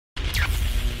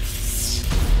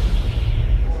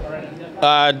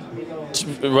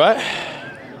What?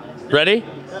 Ready?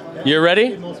 You're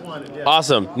ready?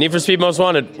 Awesome. Need for Speed Most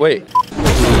Wanted. Wait.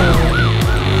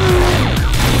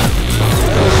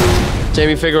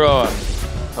 Jayme Figueroa.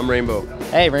 I'm Rainbow.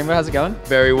 Hey, Rainbow, how's it going?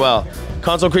 Very well.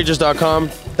 ConsoleCreatures.com.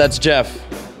 That's Jeff.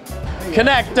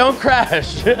 Connect, don't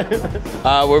crash.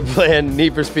 We're playing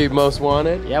Need for Speed Most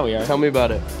Wanted. Yeah, we are. Tell me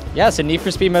about it. Yeah, so Need for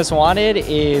Speed Most Wanted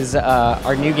is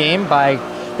our new game by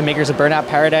the makers of Burnout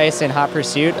Paradise and Hot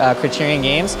Pursuit, Criterion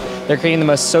Games. They're creating the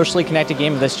most socially connected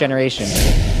game of this generation.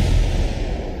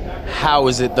 How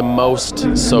is it the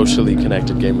most socially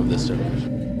connected game of this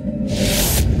generation?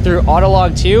 Through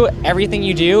Autolog 2, everything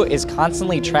you do is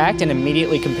constantly tracked and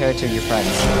immediately compared to your friends.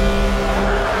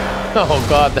 Oh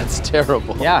God, that's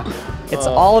terrible. Yeah. It's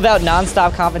all about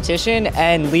non-stop competition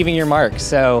and leaving your mark.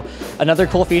 So another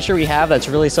cool feature we have that's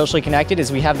really socially connected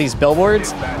is we have these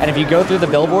billboards, and if you go through the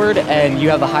billboard and you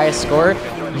have the highest score,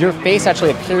 your face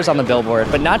actually appears on the billboard,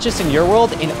 but not just in your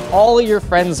world, in all of your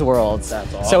friends' worlds.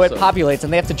 That's awesome. So it populates,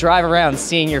 and they have to drive around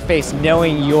seeing your face,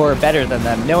 knowing you're better than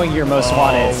them, knowing you're most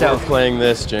wanted. So we're playing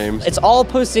this, James. it's all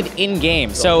posted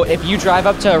in-game. So if you drive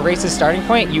up to a race's starting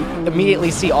point, you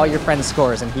immediately see all your friends'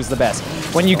 scores and who's the best.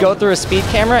 When you go through a speed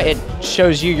camera, it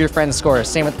shows you your friends' scores.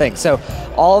 Same with things. So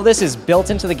all of this is built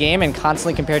into the game and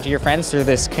constantly compared to your friends through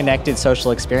this connected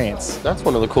social experience. That's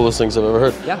one of the coolest things I've ever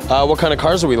heard. Yeah. What kind of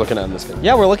cars are we looking at in this game?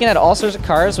 Yeah, we're looking at all sorts of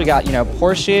cars. We got,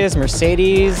 Porsches,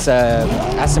 Mercedes,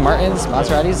 Aston Martins,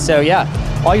 Maseratis. So yeah,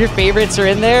 all your favorites are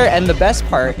in there. And the best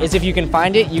part is if you can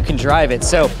find it, you can drive it.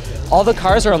 So all the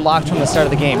cars are unlocked from the start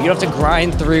of the game. You don't have to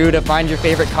grind through to find your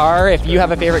favorite car. If you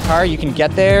have a favorite car, you can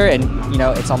get there and,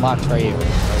 it's unlocked for you.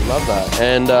 I love that.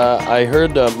 And I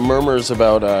heard murmurs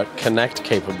about Connect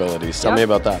capabilities. Tell me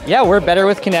about that. Yeah, we're better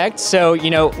with Connect. So,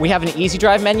 we have an easy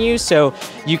drive menu, so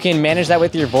you can manage that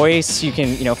with your voice. You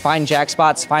can, find jack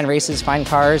spots, find races, find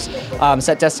cars,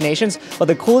 set destinations. But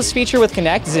the coolest feature with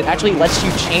Connect is it actually lets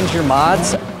you change your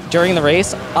mods during the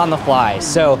race on the fly.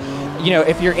 So,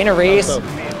 if you're in a race,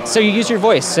 so you use your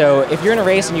voice. So if you're in a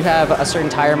race and you have a certain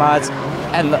tire mods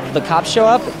and the cops show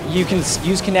up, you can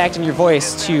use Connect and your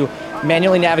voice to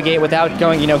manually navigate without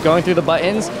going through the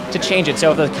buttons to change it.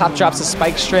 So if the cop drops a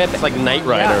spike strip, it's like Knight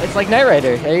Rider. Yeah, it's like Knight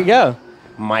Rider. There you go.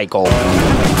 Michael.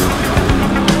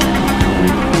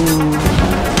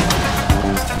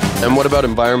 And what about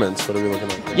environments? What are we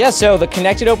looking at? Yeah, so the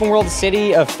connected open world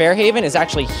city of Fairhaven is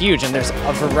actually huge, and there's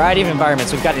a variety of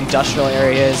environments. We've got industrial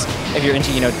areas, if you're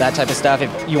into, that type of stuff.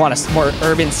 If you want a more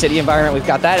urban city environment, we've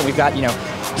got that, and we've got,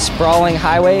 sprawling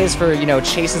highways for,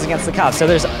 chases against the cops. So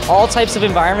there's all types of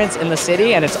environments in the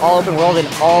city, and it's all open world and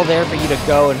all there for you to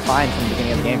go and find from the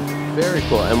beginning of the game. Very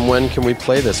cool. And when can we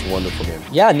play this wonderful game?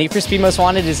 Yeah, Need for Speed Most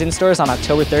Wanted is in stores on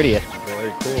October 30th.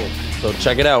 Very cool. So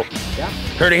check it out. Yeah.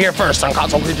 Heard it here first on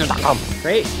ConsoleCreatures.com.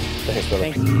 Great. Thanks,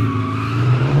 brother.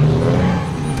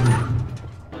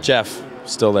 Thanks. Jeff,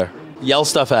 still there. Yell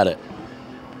stuff at it.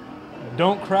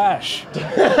 Don't crash.